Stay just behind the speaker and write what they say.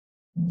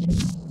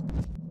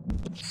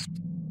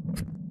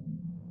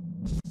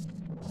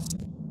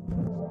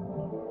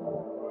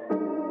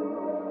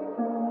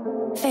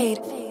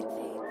Fade.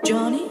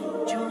 Johnny.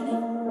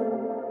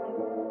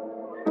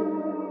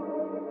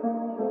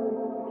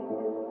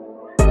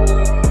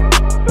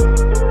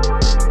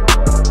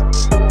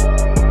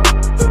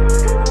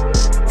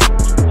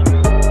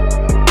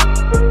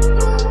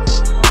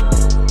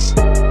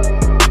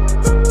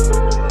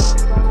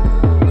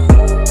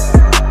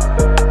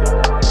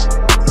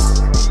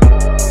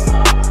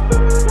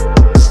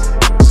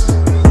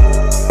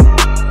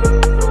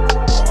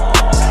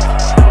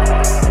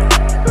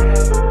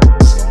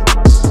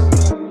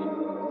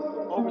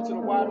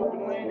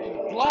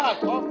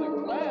 Blocked off the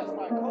glass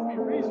by Kobe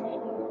Reeves.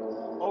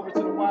 Over to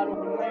the wide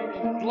open lane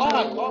and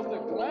blocked off the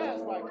glass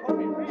by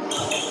Kobe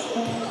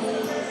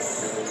Reeves.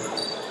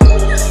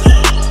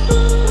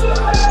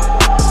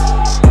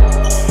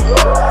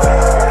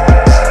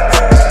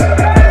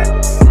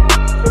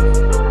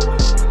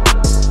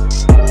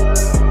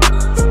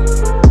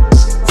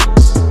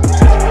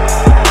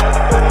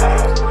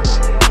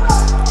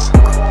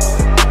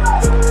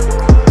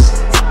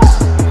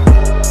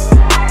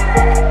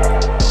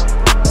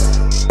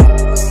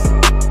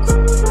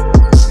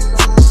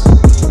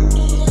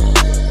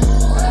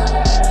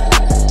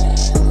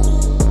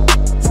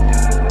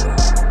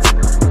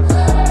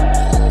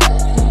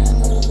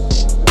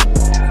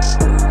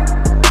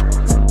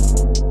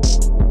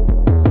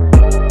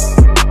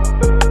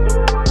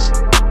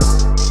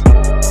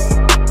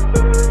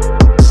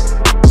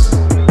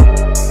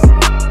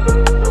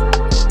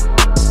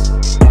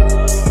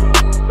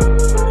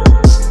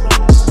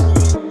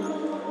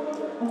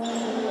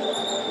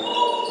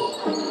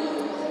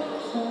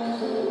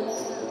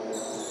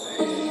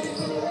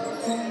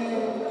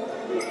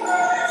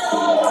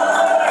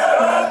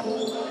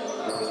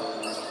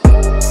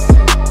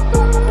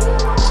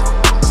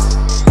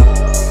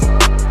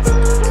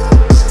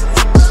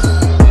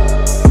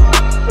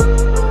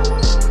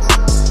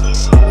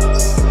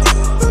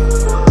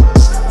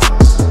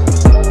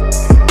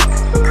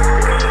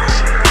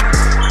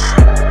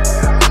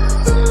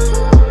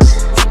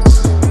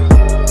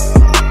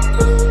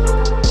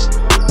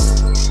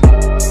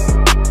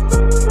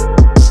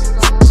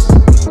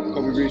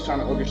 Trying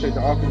to orchestrate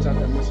the offense out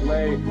that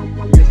mislay.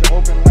 He gets the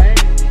open lane.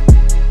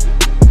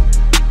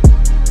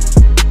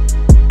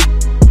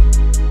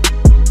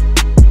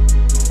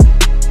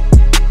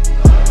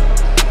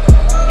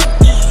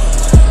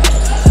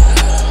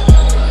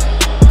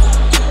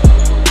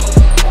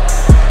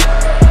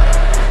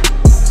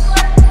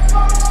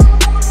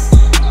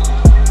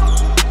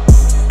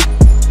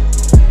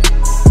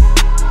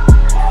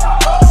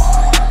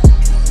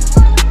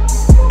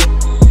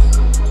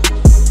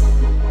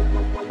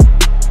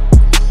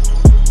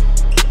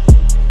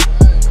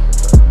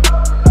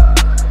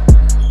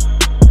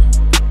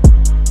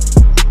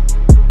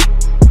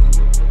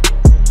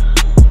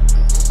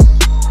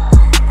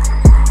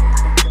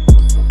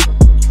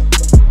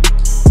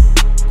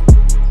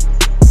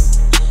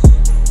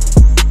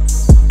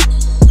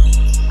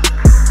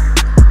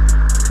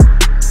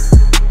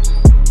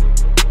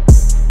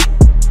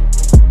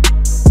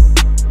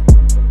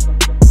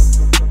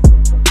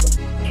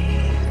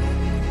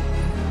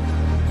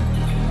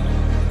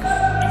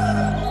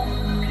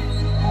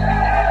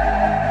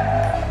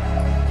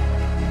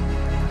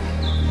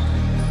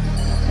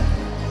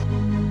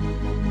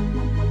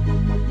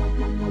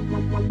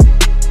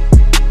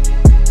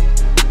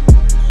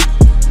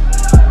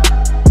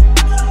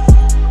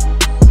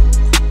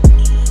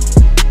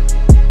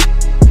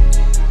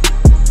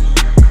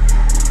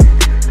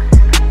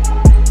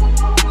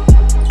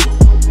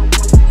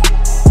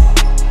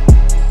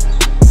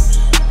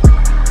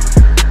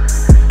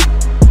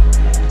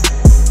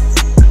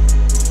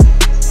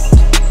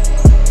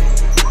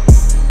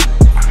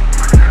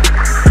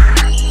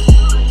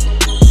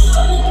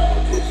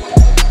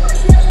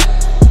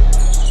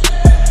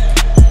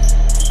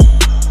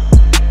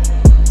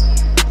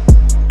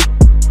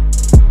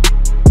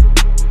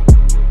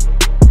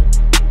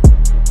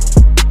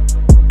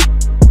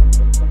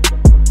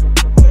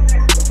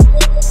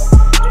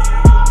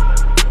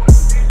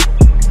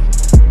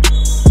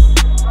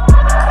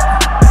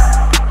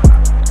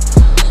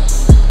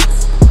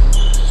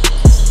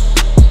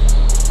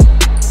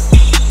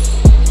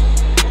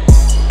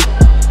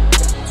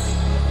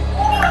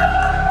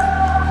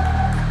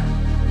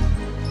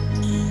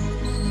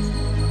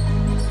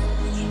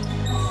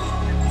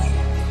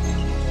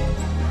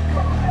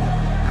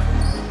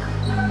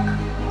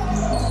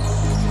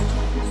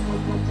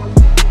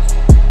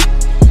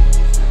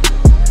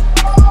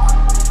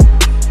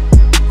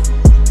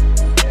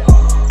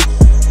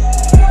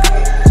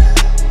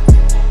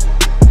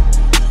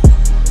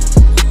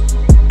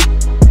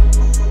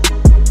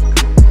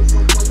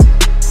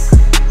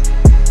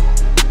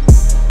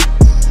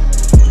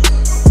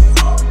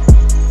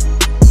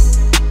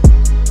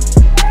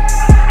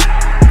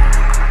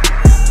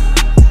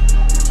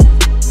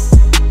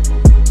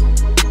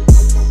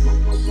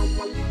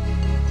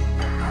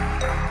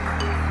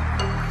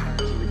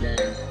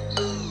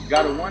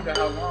 wonder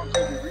how long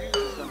Kobe Reeves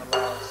is going to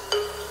last.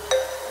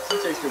 As he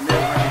takes the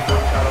mid-range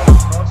jump shot off the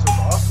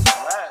crossover off the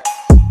glass.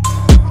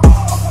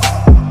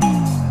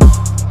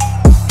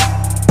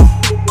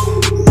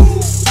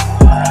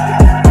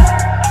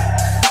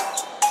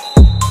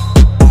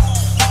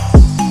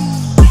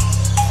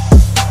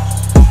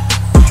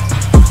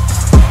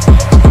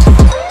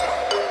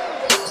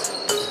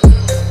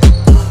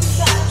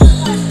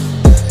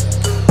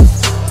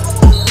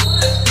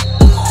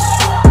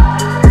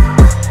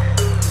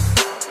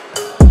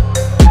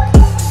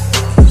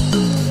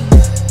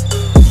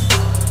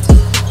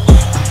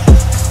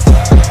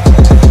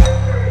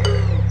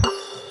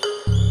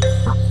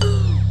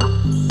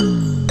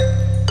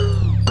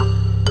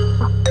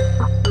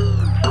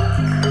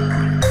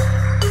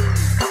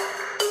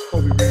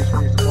 Kobe Reeves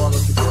brings the ball up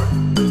the court.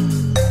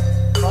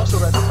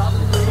 Crossover at the top of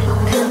the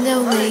key. And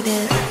they'll make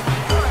it.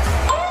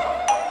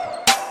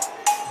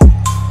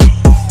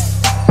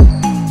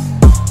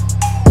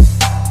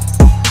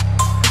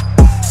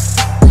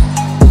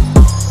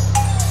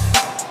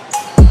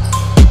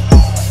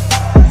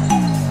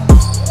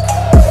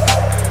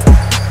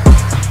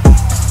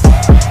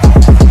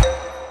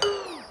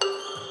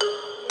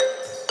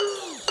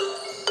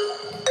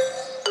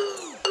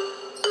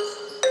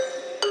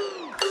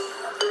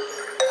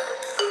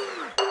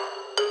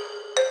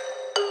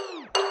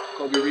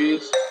 Kobe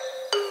Reeves,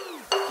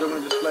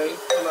 dribbling display,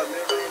 pull up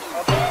mid-range,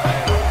 up the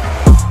glass.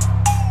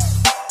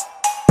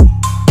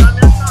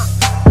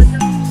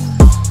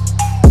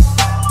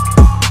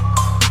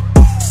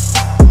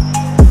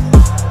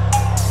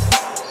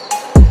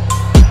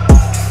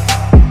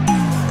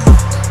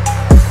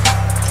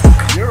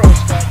 Euro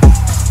step.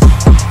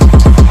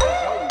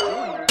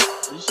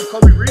 You see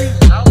Kobe Reeves,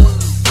 that one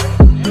was great.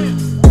 And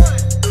one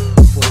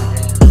for the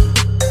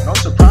game. No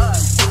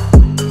surprise.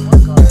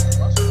 One guard,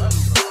 Russell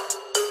Westbrook.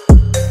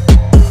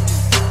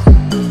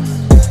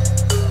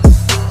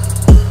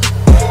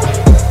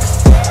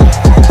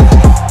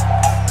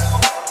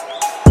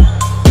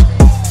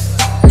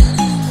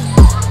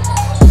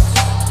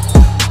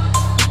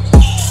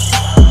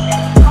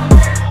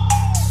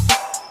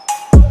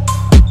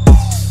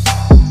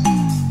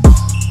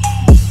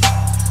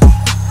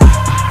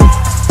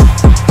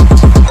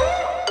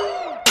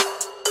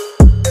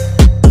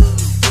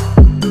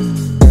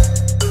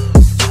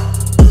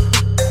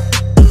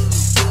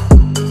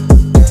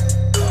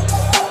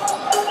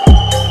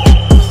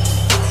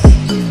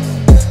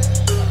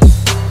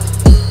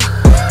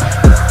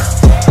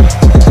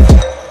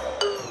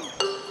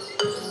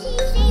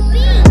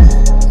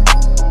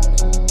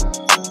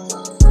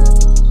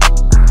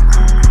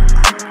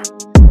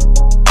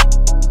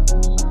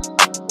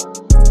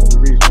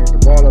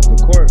 Ball up the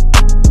court.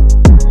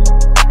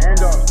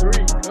 Hand off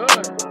three.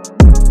 Good.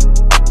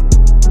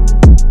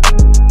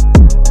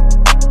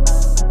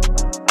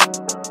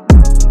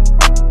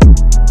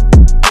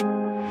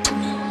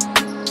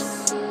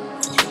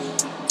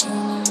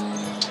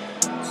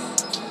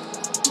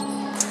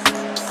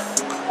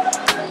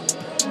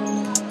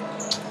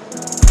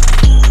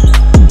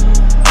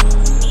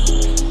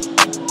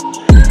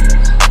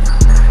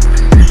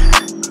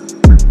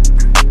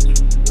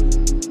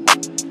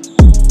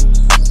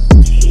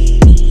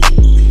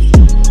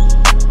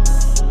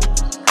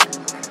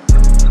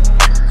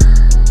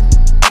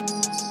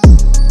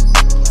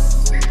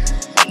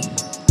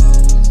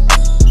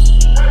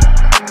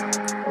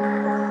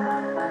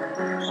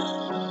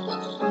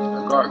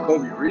 Guard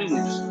Kobe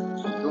Reeves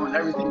doing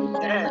everything he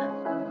can.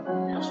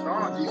 He's a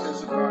strong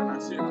defensive guard. And I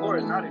see the court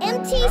is not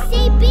even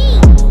MTCB.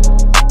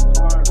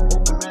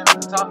 open man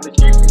at the top of the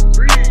key for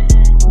three.